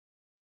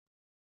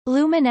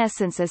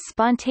Luminescence is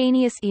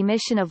spontaneous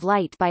emission of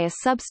light by a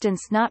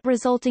substance not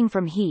resulting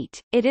from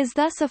heat. It is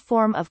thus a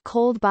form of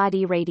cold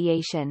body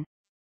radiation.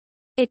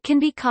 It can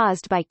be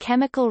caused by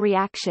chemical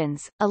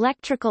reactions,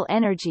 electrical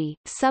energy,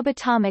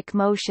 subatomic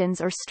motions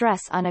or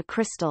stress on a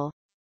crystal.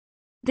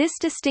 This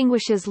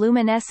distinguishes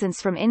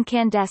luminescence from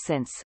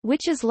incandescence,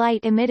 which is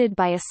light emitted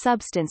by a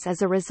substance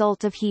as a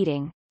result of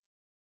heating.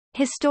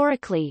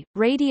 Historically,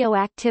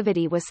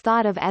 radioactivity was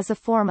thought of as a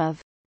form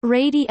of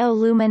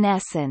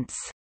radioluminescence,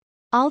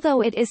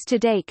 although it is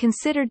today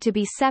considered to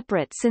be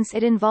separate since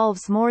it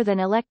involves more than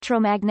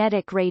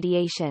electromagnetic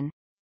radiation.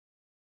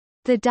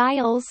 The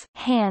dials,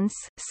 hands,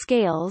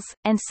 scales,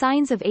 and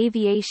signs of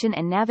aviation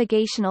and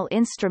navigational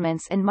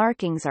instruments and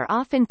markings are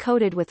often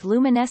coated with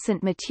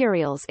luminescent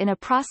materials in a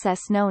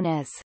process known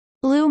as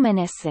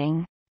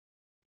luminescing.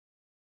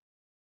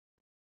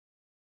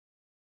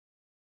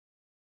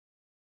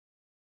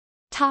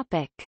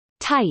 Topic: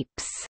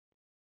 Types.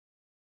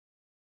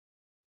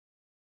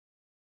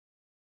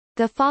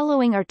 The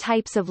following are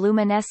types of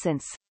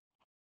luminescence.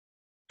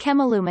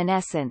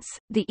 Chemiluminescence,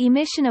 the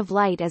emission of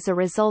light as a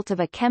result of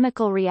a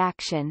chemical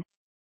reaction.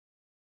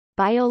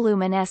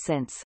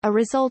 Bioluminescence, a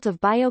result of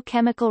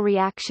biochemical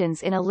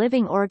reactions in a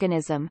living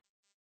organism.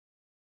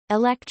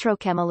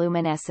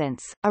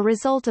 Electrochemiluminescence, a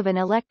result of an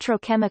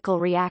electrochemical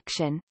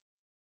reaction.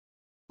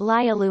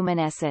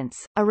 Lioluminescence,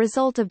 a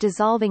result of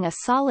dissolving a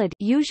solid,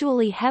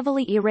 usually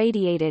heavily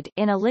irradiated,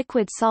 in a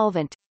liquid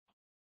solvent.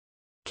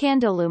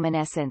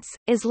 Candoluminescence,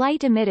 is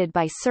light emitted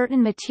by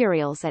certain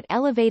materials at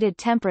elevated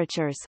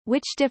temperatures,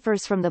 which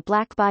differs from the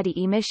blackbody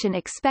emission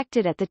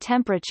expected at the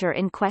temperature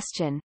in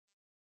question.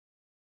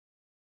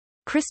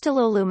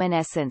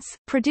 Crystalloluminescence,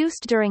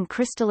 produced during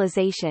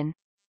crystallization.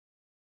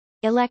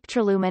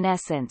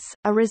 Electroluminescence,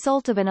 a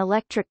result of an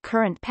electric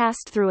current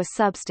passed through a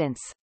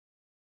substance.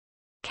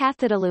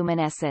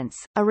 Cathodoluminescence,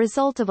 a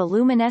result of a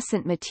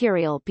luminescent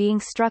material being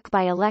struck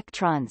by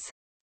electrons.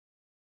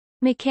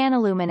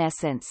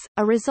 Mechanoluminescence,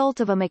 a result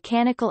of a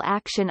mechanical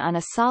action on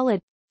a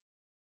solid.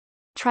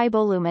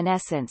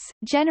 Triboluminescence,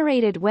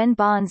 generated when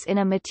bonds in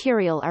a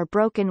material are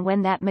broken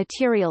when that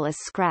material is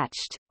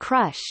scratched,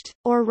 crushed,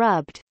 or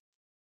rubbed.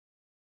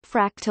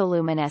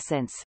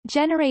 Fractoluminescence,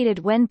 generated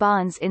when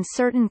bonds in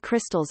certain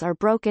crystals are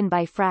broken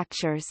by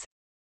fractures.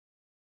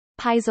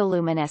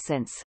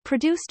 Piezoluminescence,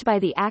 produced by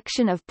the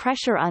action of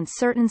pressure on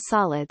certain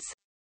solids.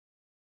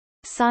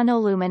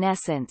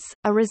 Sonoluminescence,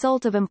 a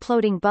result of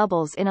imploding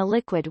bubbles in a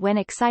liquid when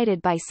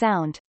excited by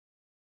sound.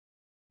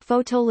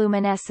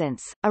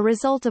 Photoluminescence, a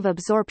result of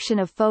absorption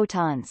of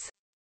photons.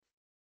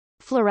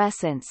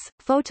 Fluorescence,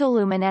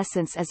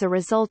 photoluminescence as a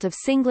result of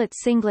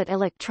singlet-singlet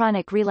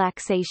electronic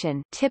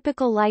relaxation,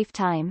 typical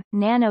lifetime,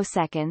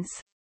 nanoseconds.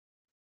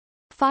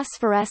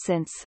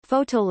 Phosphorescence,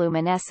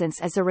 photoluminescence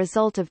as a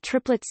result of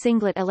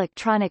triplet-singlet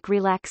electronic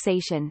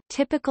relaxation,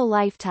 typical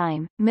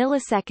lifetime,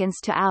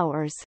 milliseconds to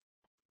hours.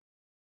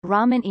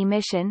 Raman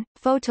emission,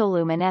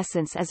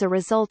 photoluminescence as a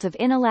result of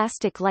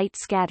inelastic light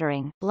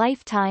scattering,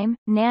 lifetime,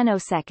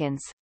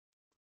 nanoseconds.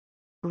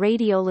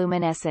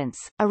 Radioluminescence,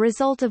 a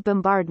result of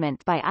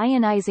bombardment by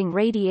ionizing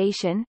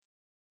radiation.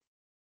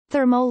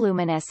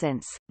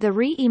 Thermoluminescence, the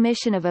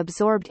re-emission of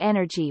absorbed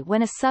energy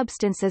when a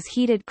substance is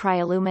heated.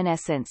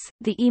 Cryoluminescence,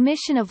 the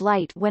emission of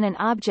light when an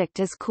object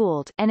is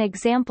cooled. An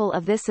example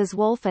of this is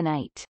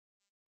wolfenite.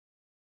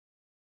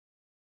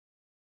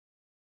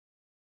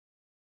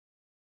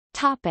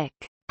 Topic: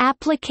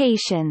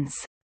 Applications.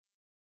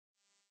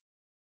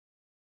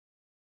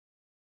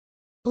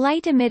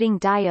 Light-emitting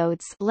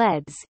diodes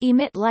 (LEDs)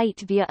 emit light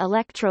via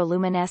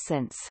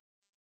electroluminescence.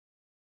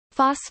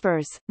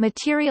 Phosphors,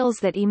 materials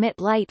that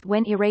emit light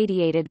when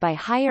irradiated by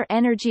higher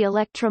energy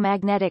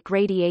electromagnetic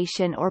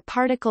radiation or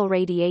particle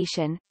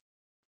radiation.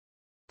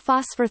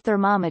 Phosphor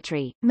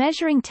thermometry,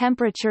 measuring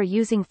temperature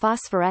using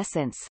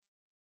phosphorescence.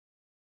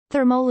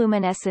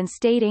 Thermoluminescence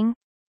dating.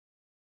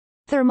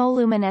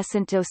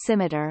 Thermoluminescent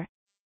dosimeter.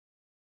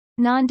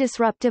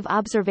 Non-disruptive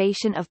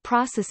observation of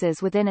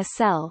processes within a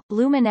cell.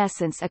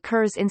 Luminescence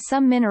occurs in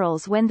some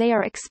minerals when they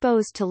are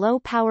exposed to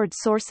low-powered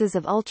sources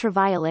of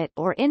ultraviolet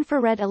or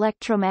infrared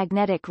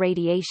electromagnetic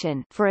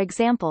radiation, for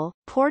example,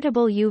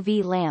 portable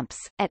UV lamps,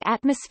 at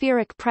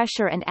atmospheric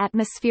pressure and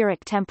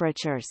atmospheric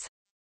temperatures.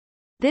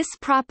 This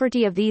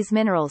property of these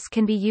minerals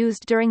can be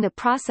used during the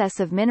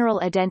process of mineral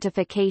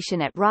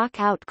identification at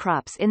rock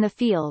outcrops in the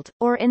field,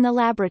 or in the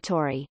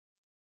laboratory.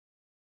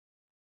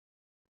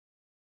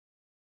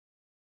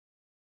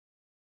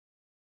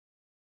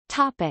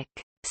 Topic.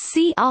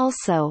 See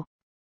also: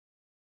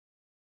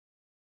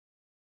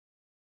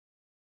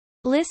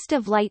 List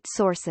of light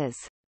sources.